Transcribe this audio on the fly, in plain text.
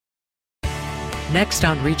Next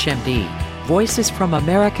on ReachMD, Voices from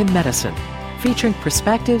American Medicine, featuring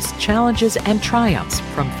perspectives, challenges, and triumphs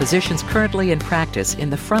from physicians currently in practice in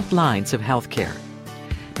the front lines of healthcare.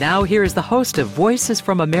 Now here is the host of Voices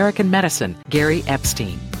from American Medicine, Gary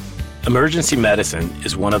Epstein. Emergency medicine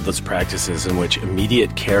is one of those practices in which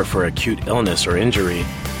immediate care for acute illness or injury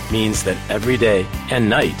means that every day and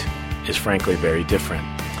night is frankly very different.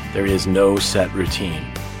 There is no set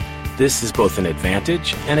routine. This is both an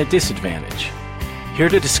advantage and a disadvantage. Here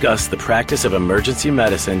to discuss the practice of emergency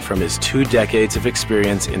medicine from his 2 decades of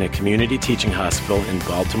experience in a community teaching hospital in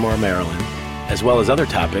Baltimore, Maryland, as well as other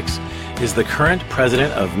topics, is the current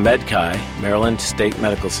president of MedChi, Maryland State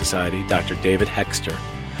Medical Society, Dr. David Hexter.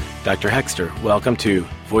 Dr. Hexter, welcome to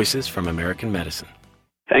Voices from American Medicine.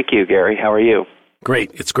 Thank you, Gary. How are you?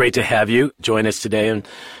 Great. It's great to have you join us today, and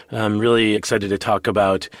I'm really excited to talk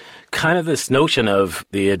about kind of this notion of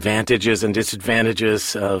the advantages and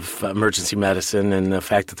disadvantages of emergency medicine and the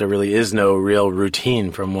fact that there really is no real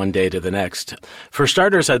routine from one day to the next. For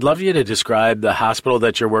starters, I'd love you to describe the hospital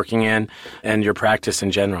that you're working in and your practice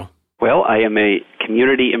in general. Well, I am a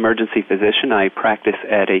community emergency physician. I practice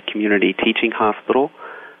at a community teaching hospital.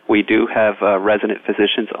 We do have resident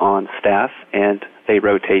physicians on staff, and they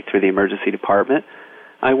rotate through the emergency department.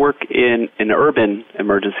 I work in an urban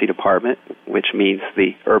emergency department, which means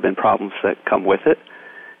the urban problems that come with it.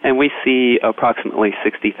 And we see approximately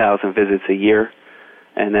 60,000 visits a year,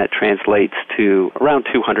 and that translates to around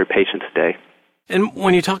 200 patients a day. And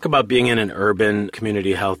when you talk about being in an urban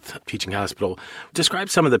community health teaching hospital, describe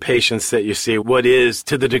some of the patients that you see. What is,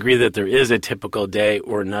 to the degree that there is a typical day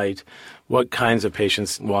or night, what kinds of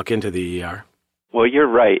patients walk into the ER? Well, you're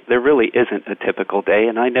right. There really isn't a typical day,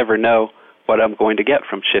 and I never know what I'm going to get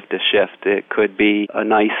from shift to shift. It could be a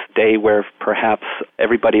nice day where perhaps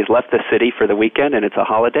everybody's left the city for the weekend and it's a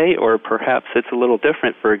holiday, or perhaps it's a little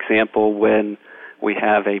different. For example, when we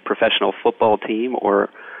have a professional football team, or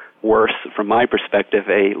worse, from my perspective,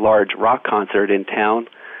 a large rock concert in town,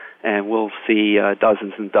 and we'll see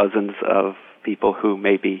dozens and dozens of people who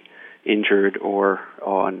may be injured or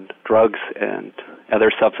on drugs and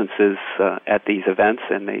other substances at these events,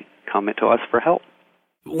 and they come to us for help.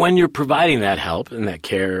 When you're providing that help and that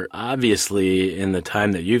care, obviously in the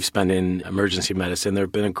time that you've spent in emergency medicine, there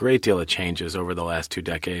have been a great deal of changes over the last 2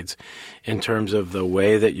 decades in terms of the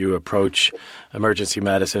way that you approach emergency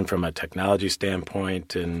medicine from a technology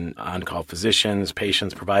standpoint and on-call physicians,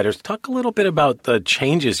 patients, providers. Talk a little bit about the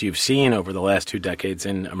changes you've seen over the last 2 decades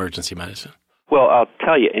in emergency medicine. Well, I'll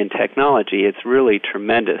tell you, in technology, it's really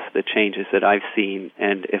tremendous, the changes that I've seen.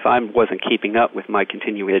 And if I wasn't keeping up with my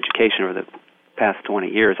continuing education over the past 20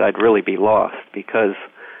 years, I'd really be lost, because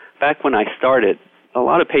back when I started, a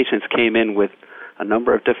lot of patients came in with a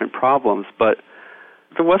number of different problems, but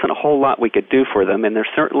there wasn't a whole lot we could do for them, and there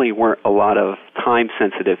certainly weren't a lot of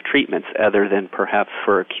time-sensitive treatments other than perhaps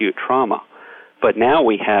for acute trauma. But now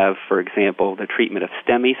we have, for example, the treatment of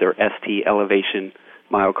STEMIs, or ST elevation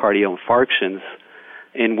myocardial infarctions,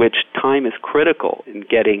 in which time is critical in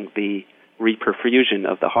getting the reperfusion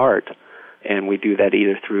of the heart. And we do that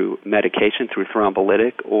either through medication, through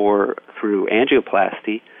thrombolytic, or through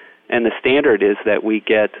angioplasty. And the standard is that we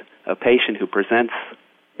get a patient who presents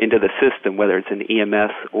into the system, whether it's in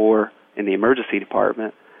EMS or in the emergency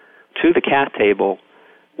department, to the cath table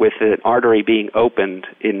with an artery being opened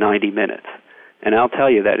in 90 minutes. And I'll tell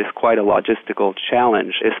you, that is quite a logistical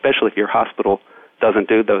challenge, especially if your hospital doesn't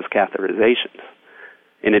do those catheterizations.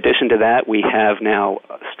 In addition to that, we have now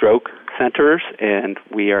stroke centers, and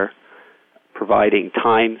we are providing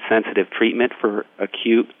time-sensitive treatment for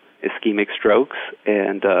acute ischemic strokes,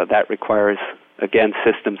 and that requires, again,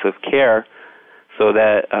 systems of care so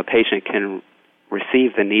that a patient can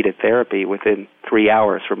receive the needed therapy within 3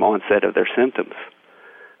 hours from onset of their symptoms.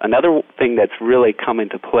 Another thing that's really come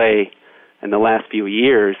into play in the last few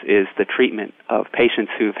years is the treatment of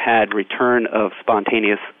patients who've had return of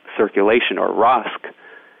spontaneous circulation, or ROSC,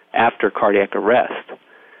 after cardiac arrest.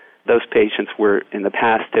 Those patients were, in the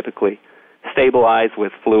past, typically stabilized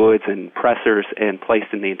with fluids and pressors and placed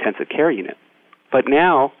in the intensive care unit. But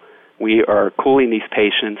now we are cooling these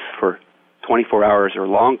patients for 24 hours or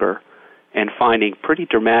longer and finding pretty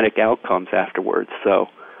dramatic outcomes afterwards. So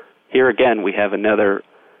here again, we have another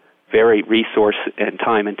very resource and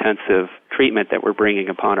time-intensive treatment that we're bringing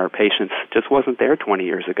upon our patients. Just wasn't there 20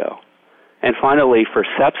 years ago. And finally, for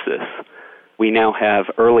sepsis, we now have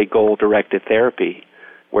early goal-directed therapy,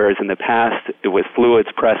 whereas in the past it was fluids,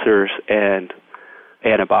 pressors, and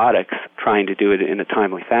antibiotics, trying to do it in a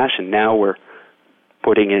timely fashion. Now we're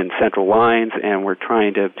putting in central lines, and we're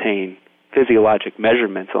trying to obtain physiologic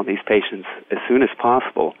measurements on these patients as soon as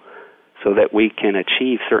possible so that we can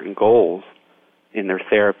achieve certain goals in their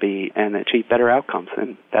therapy and achieve better outcomes.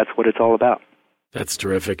 And that's what it's all about. That's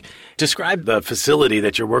terrific. Describe the facility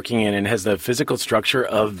that you're working in, and has the physical structure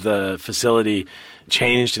of the facility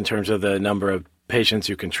changed in terms of the number of patients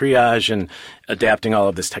you can triage and adapting all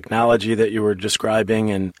of this technology that you were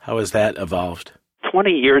describing, and how has that evolved?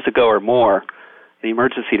 20 years ago or more, the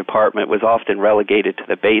emergency department was often relegated to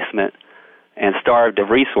the basement and starved of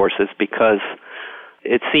resources because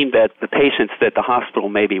it seemed that the patients that the hospital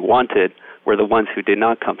maybe wanted were the ones who did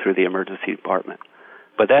not come through the emergency department.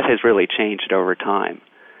 But that has really changed over time.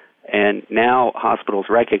 And now hospitals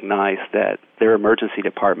recognize that their emergency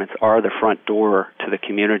departments are the front door to the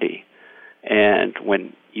community. And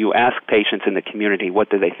when you ask patients in the community what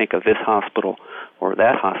do they think of this hospital or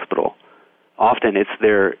that hospital, often it's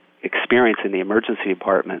their experience in the emergency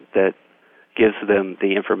department that gives them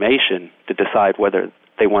the information to decide whether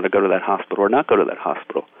they want to go to that hospital or not go to that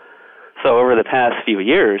hospital. So over the past few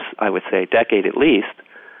years, I would say a decade at least,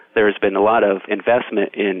 there's been a lot of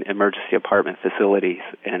investment in emergency department facilities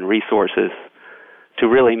and resources to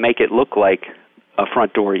really make it look like a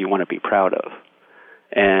front door you want to be proud of.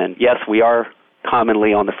 And yes, we are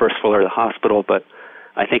commonly on the first floor of the hospital, but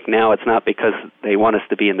I think now it's not because they want us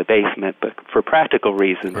to be in the basement, but for practical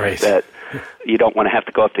reasons that you don't want to have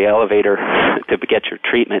to go up the elevator to get your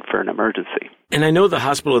treatment for an emergency. And I know the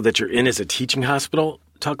hospital that you're in is a teaching hospital.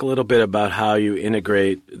 Talk a little bit about how you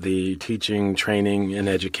integrate the teaching, training, and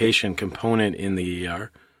education component in the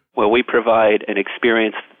ER. Well, we provide an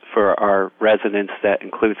experience for our residents that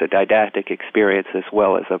includes a didactic experience as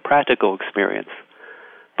well as a practical experience.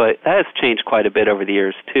 But that has changed quite a bit over the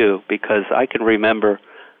years, too, because I can remember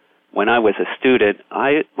when I was a student,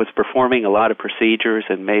 I was performing a lot of procedures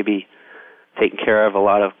and maybe taking care of a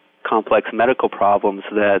lot of complex medical problems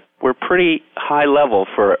that were pretty high level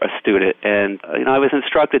for a student. And I was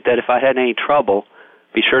instructed that if I had any trouble,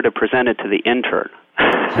 be sure to present it to the intern.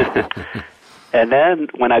 And then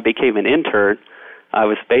when I became an intern, I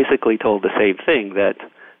was basically told the same thing, that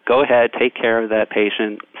go ahead, take care of that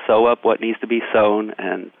patient, sew up what needs to be sewn,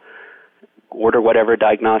 and order whatever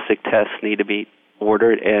diagnostic tests need to be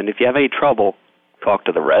ordered. And if you have any trouble, talk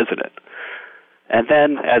to the resident. And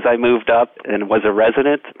then as I moved up and was a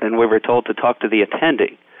resident, then we were told to talk to the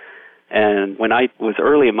attending. And when I was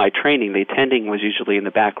early in my training, the attending was usually in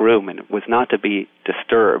the back room and it was not to be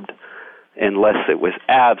disturbed unless it was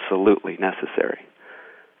absolutely necessary.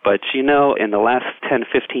 But, in the last 10,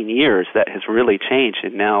 15 years, that has really changed,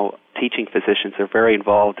 and now teaching physicians are very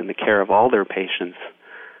involved in the care of all their patients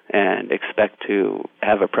and expect to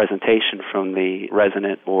have a presentation from the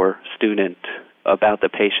resident or student about the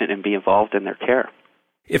patient and be involved in their care.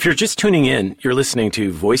 If you're just tuning in, you're listening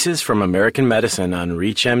to Voices from American Medicine on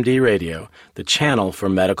ReachMD Radio, the channel for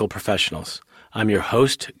medical professionals. I'm your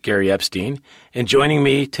host, Gary Epstein, and joining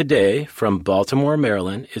me today from Baltimore,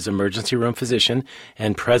 Maryland, is emergency room physician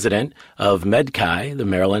and president of MedChi, the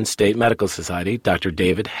Maryland State Medical Society, Dr.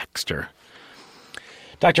 David Hexter.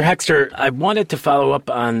 Dr. Hexter, I wanted to follow up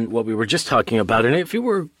on what we were just talking about, and if you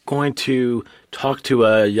were going to talk to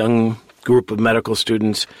a young group of medical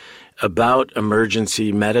students about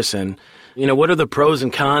emergency medicine, what are the pros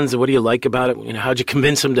and cons, and what do you like about it? How'd you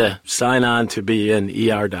convince them to sign on to be an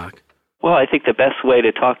ER doc? Well, I think the best way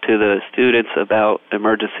to talk to the students about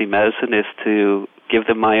emergency medicine is to give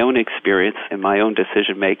them my own experience and my own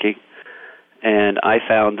decision-making. And I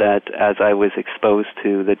found that as I was exposed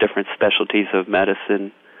to the different specialties of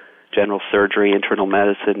medicine, general surgery, internal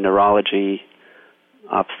medicine, neurology,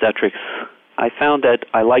 obstetrics, I found that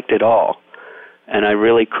I liked it all. And I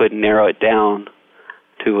really couldn't narrow it down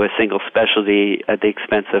to a single specialty at the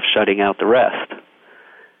expense of shutting out the rest.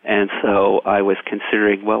 And so I was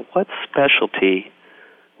considering, what specialty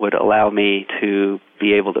would allow me to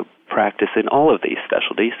be able to practice in all of these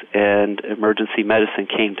specialties? And emergency medicine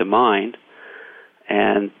came to mind,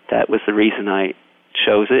 and that was the reason I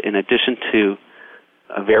chose it, in addition to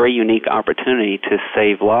a very unique opportunity to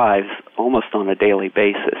save lives almost on a daily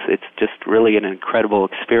basis. It's just really an incredible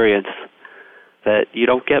experience that you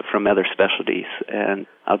don't get from other specialties. And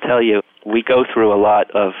I'll tell you, we go through a lot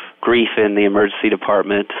of grief in the emergency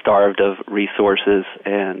department, starved of resources,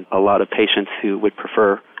 and a lot of patients who would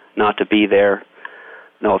prefer not to be there,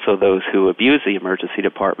 and also those who abuse the emergency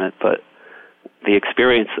department. But the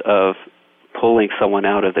experience of pulling someone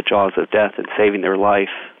out of the jaws of death and saving their life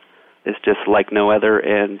is just like no other,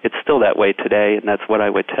 and it's still that way today, and that's what I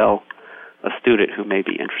would tell a student who may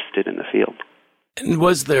be interested in the field. And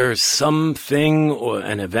was there something or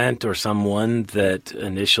an event or someone that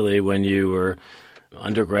initially when you were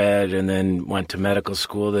undergrad and then went to medical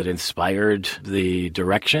school that inspired the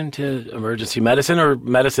direction to emergency medicine or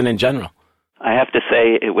medicine in general? I have to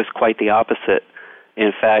say it was quite the opposite.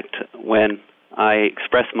 In fact, when I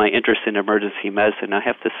expressed my interest in emergency medicine, I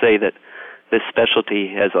have to say that this specialty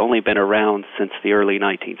has only been around since the early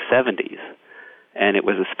 1970s, and it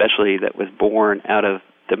was a specialty that was born out of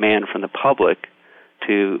demand from the public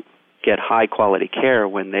to get high-quality care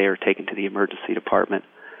when they are taken to the emergency department,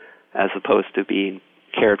 as opposed to being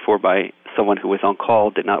cared for by someone who was on call,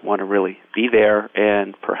 did not want to really be there,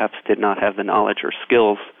 and perhaps did not have the knowledge or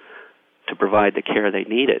skills to provide the care they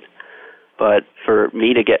needed. But for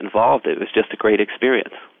me to get involved, it was just a great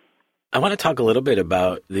experience. I want to talk a little bit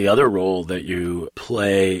about the other role that you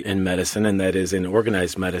play in medicine, and that is in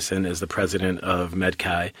organized medicine as the president of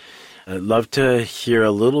MedChi. I'd love to hear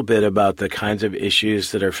a little bit about the kinds of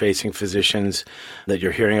issues that are facing physicians that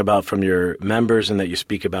you're hearing about from your members and that you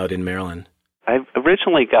speak about in Maryland. I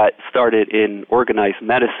originally got started in organized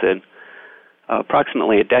medicine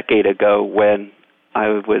approximately a decade ago when I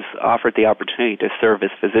was offered the opportunity to serve as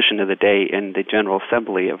physician of the day in the General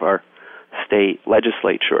Assembly of our state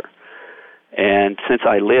legislature. And since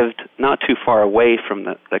I lived not too far away from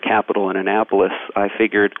the capital in Annapolis, I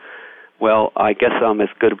figured, well, I guess I'm as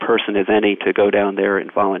good a person as any to go down there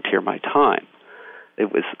and volunteer my time.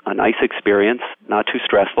 It was a nice experience, not too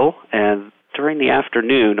stressful, and during the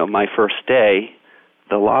afternoon of my first day,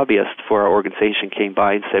 the lobbyist for our organization came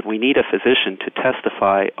by and said, we need a physician to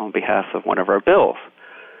testify on behalf of one of our bills.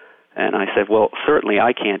 And I said, well, certainly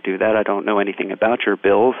I can't do that. I don't know anything about your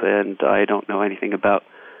bills, and I don't know anything about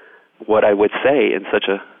what I would say in such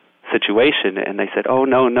a situation. And they said, oh,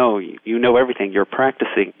 no, you know everything. You're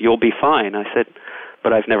practicing. You'll be fine. I said,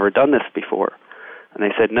 but I've never done this before. And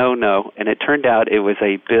they said, no. And it turned out it was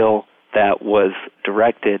a bill that was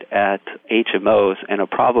directed at HMOs and a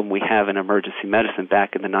problem we have in emergency medicine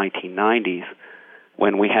back in the 1990s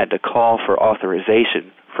when we had to call for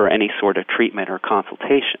authorization for any sort of treatment or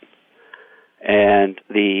consultation. And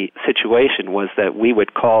the situation was that we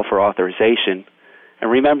would call for authorization,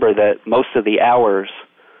 and remember that most of the hours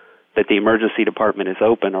that the emergency department is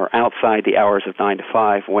open are outside the hours of 9 to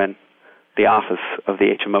 5 when the office of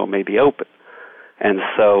the HMO may be open. And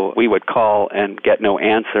so we would call and get no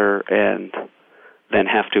answer and then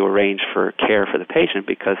have to arrange for care for the patient,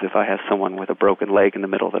 because if I have someone with a broken leg in the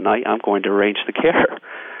middle of the night, I'm going to arrange the care.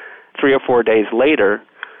 3 or 4 days later,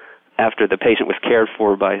 after the patient was cared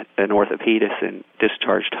for by an orthopedist and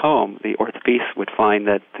discharged home, the orthopedist would find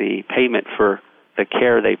that the payment for the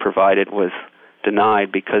care they provided was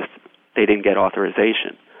denied because they didn't get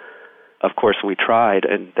authorization. Of course, we tried,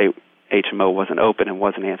 and HMO wasn't open and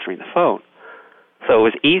wasn't answering the phone. So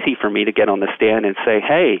it was easy for me to get on the stand and say,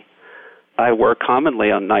 hey, I work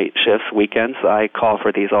commonly on night shifts, weekends. I call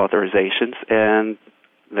for these authorizations, and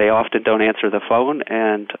they often don't answer the phone,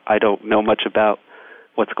 and I don't know much about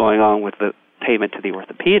what's going on with the payment to the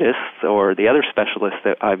orthopedist or the other specialists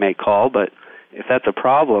that I may call. But if that's a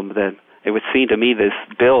problem, then it would seem to me this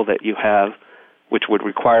bill that you have, which would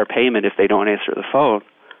require payment if they don't answer the phone,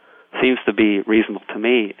 seems to be reasonable to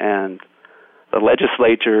me. And the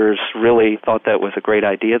legislatures really thought that was a great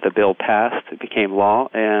idea. The bill passed, it became law,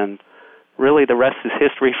 and really the rest is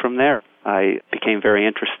history from there. I became very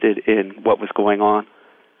interested in what was going on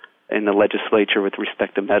in the legislature with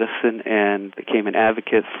respect to medicine and became an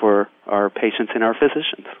advocate for our patients and our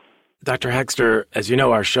physicians. Dr. Hexter, as you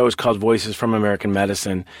know, our show is called Voices from American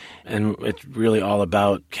Medicine, and it's really all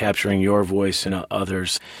about capturing your voice and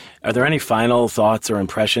others. Are there any final thoughts or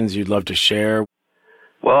impressions you'd love to share?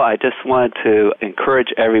 Well, I just wanted to encourage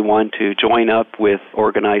everyone to join up with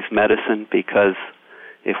organized medicine, because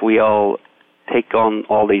if we all take on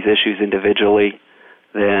all these issues individually,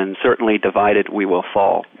 then certainly divided we will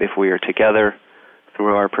fall. If we are together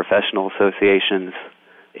through our professional associations,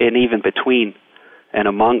 and even between and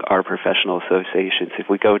among our professional associations, if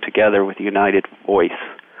we go together with a united voice,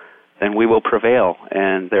 then we will prevail.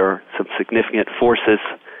 And there are some significant forces,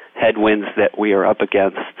 headwinds that we are up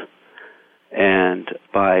against. And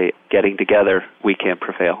by getting together, we can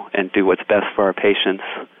prevail and do what's best for our patients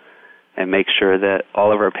and make sure that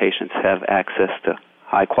all of our patients have access to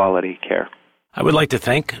high-quality care. I would like to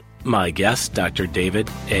thank my guest, Dr. David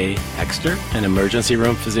A. Hexter, an emergency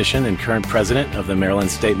room physician and current president of the Maryland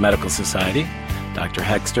State Medical Society. Dr.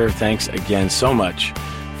 Hexter, thanks again so much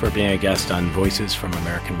for being a guest on Voices from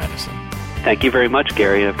American Medicine. Thank you very much,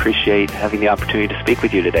 Gary. I appreciate having the opportunity to speak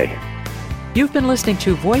with you today. You've been listening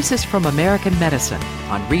to Voices from American Medicine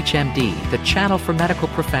on ReachMD, the channel for medical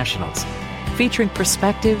professionals, featuring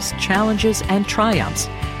perspectives, challenges, and triumphs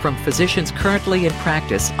from physicians currently in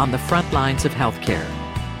practice on the front lines of healthcare.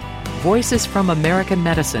 Voices from American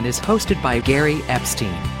Medicine is hosted by Gary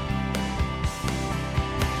Epstein.